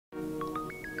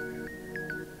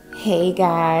Hey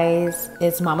guys,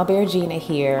 it's Mama Bear Gina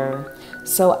here.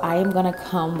 So I am gonna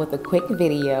come with a quick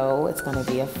video. It's gonna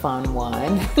be a fun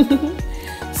one.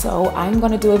 So I'm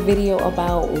gonna do a video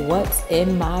about what's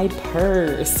in my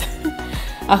purse.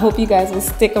 I hope you guys will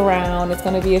stick around. It's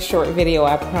gonna be a short video,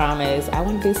 I promise. I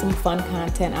wanna do some fun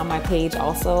content on my page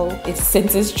also.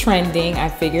 Since it's trending, I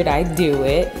figured I'd do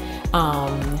it.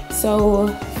 So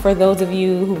for those of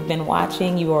you who've been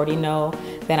watching, you already know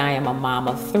that I am a mom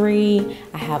of 3.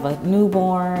 I have a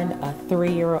newborn, a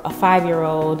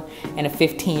 5-year-old, and a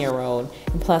 15-year-old.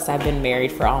 And plus I've been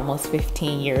married for almost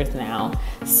 15 years now.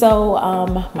 So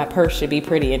my purse should be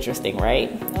pretty interesting,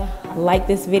 right? Like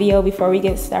this video before we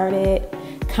get started.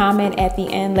 Comment at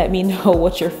the end, let me know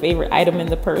what your favorite item in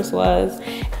the purse was,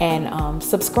 and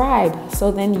subscribe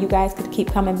so then you guys could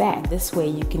keep coming back. This way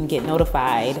you can get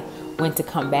notified when to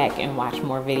come back and watch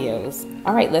more videos.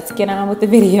 All right, let's get on with the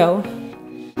video.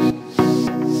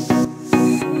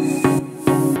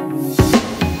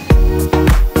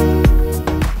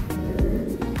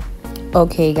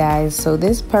 Okay guys, so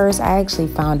this purse I actually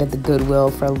found at the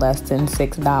Goodwill for less than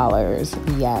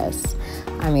 $6. Yes.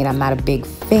 I mean, I'm not a big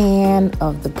fan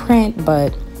of the print,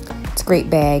 but it's a great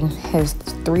bag. It has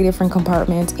 3 different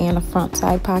compartments and a front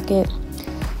side pocket.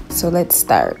 So let's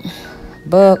start.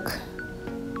 Book,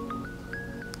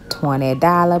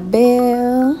 $20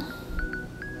 bill.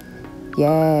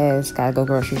 Yes, gotta go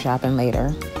grocery shopping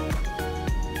later.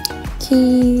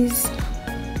 Keys.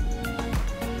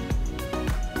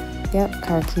 Yep,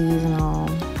 car keys and all.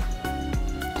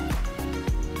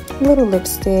 A little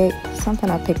lipstick. Something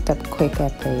I picked up quick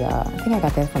at the, I think I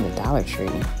got that from the Dollar Tree.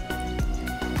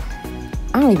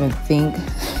 I don't even think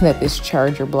that this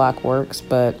charger block works,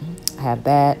 but I have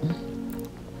that.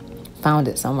 Found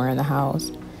it somewhere in the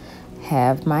house.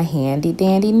 Have my handy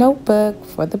dandy notebook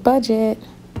for the budget.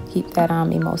 Keep that on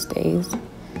me most days.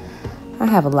 I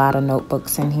have a lot of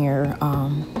notebooks in here.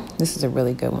 This is a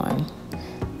really good one.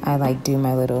 I like do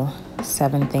my little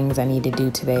 7 things I need to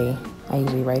do today. I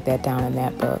usually write that down in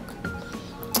that book.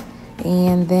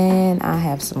 And then I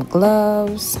have some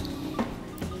gloves.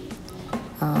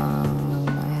 I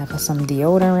have some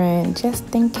deodorant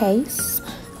just in case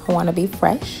I want to be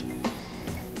fresh.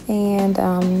 And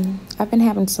I've been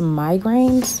having some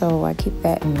migraines, so I keep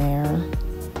that in there.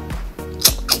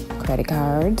 Credit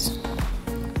cards.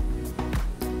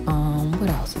 What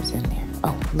else is in there?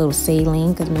 Oh, a little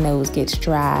saline because my nose gets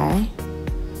dry.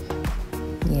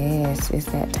 Yes, it's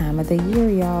that time of the year,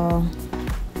 y'all.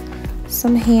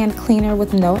 Some hand cleaner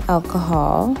with no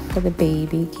alcohol for the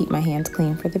baby. Keep my hands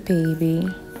clean for the baby.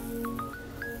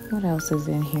 What else is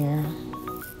in here?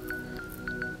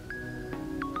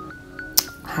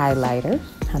 Highlighter.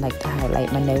 I like to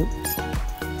highlight my notes.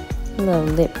 A little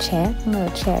lip chat, a little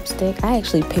chapstick. I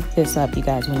actually picked this up, you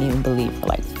guys wouldn't even believe, for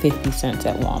like 50 cents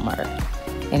at Walmart.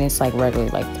 And it's like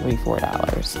regularly like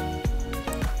 $3-4.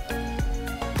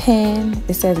 Pen.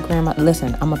 It says grandma.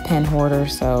 Listen, I'm a pen hoarder,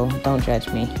 so don't judge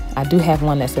me. I do have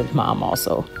one that says mom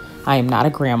also. I am not a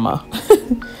grandma.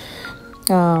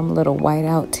 Little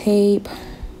whiteout tape.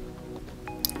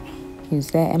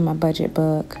 Use that in my budget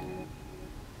book.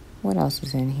 What else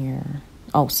is in here?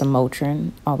 Oh, some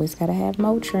Motrin. Always gotta have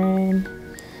Motrin.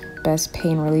 Best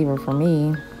pain reliever for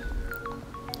me.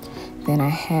 Then I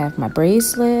have my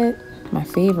bracelet. My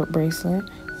favorite bracelet.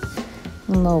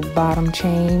 A little bottom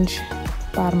change.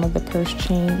 Bottom of the purse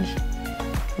change.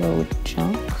 A little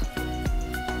junk.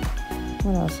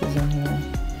 What else is in here?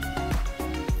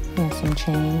 Yeah, some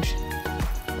change.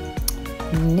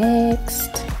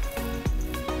 Next,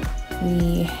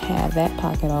 we have that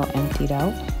pocket all emptied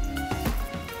out.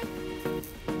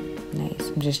 Nice.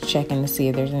 I'm just checking to see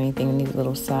if there's anything in these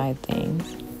little side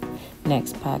things.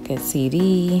 Next pocket,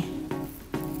 CD.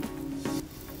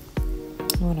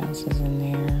 What else is in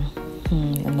there?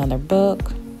 Another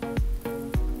book.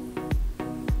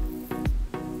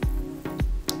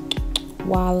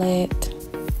 Wallet,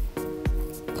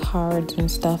 cards and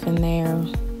stuff in there.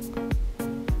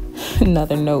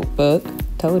 Another notebook.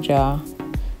 Told y'all,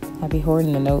 I be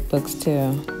hoarding the notebooks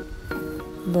too.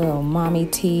 Little mommy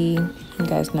tea. You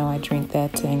guys know I drink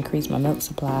that to increase my milk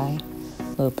supply.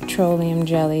 Little petroleum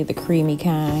jelly, the creamy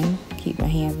kind. Keep my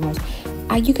hands moist.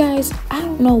 You guys, I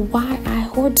don't know why I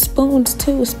hoard spoons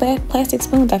too. Plastic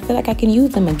spoons. I feel like I can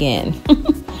use them again.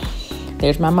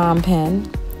 There's my mom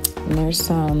pen. And there's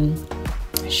some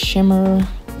shimmer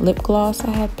lip gloss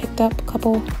I had picked up a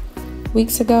couple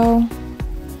weeks ago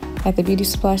at the beauty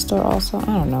supply store also. I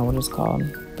don't know what it's called,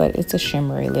 but it's a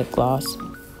shimmery lip gloss.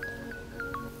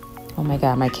 Oh my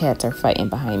god, my cats are fighting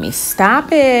behind me.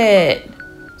 Stop it!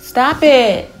 Stop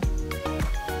it!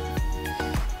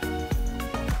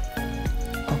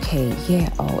 Okay, yeah.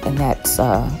 Oh, and that's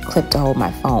clip to hold my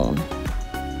phone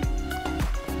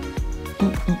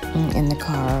in the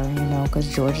car, you know,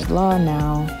 because Georgia's law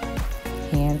now,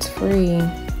 hands free.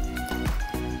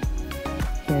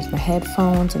 Here's my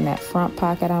headphones in that front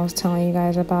pocket I was telling you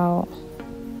guys about.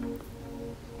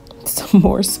 Some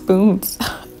more spoons.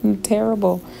 I'm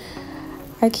terrible.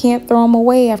 I can't throw them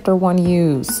away after one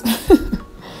use.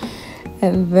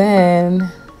 And then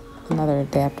another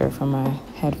adapter for my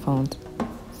headphones.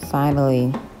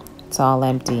 Finally, it's all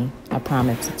empty. I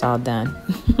promise it's all done.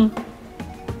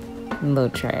 A little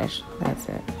trash. That's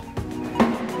it.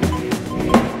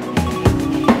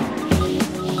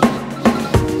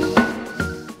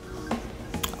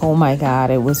 Oh my God,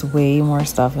 it was way more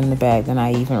stuff in the bag than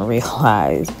I even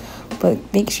realized. But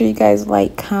make sure you guys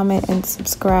like, comment, and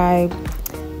subscribe.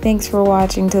 Thanks for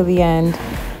watching till the end.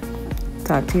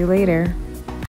 Talk to you later.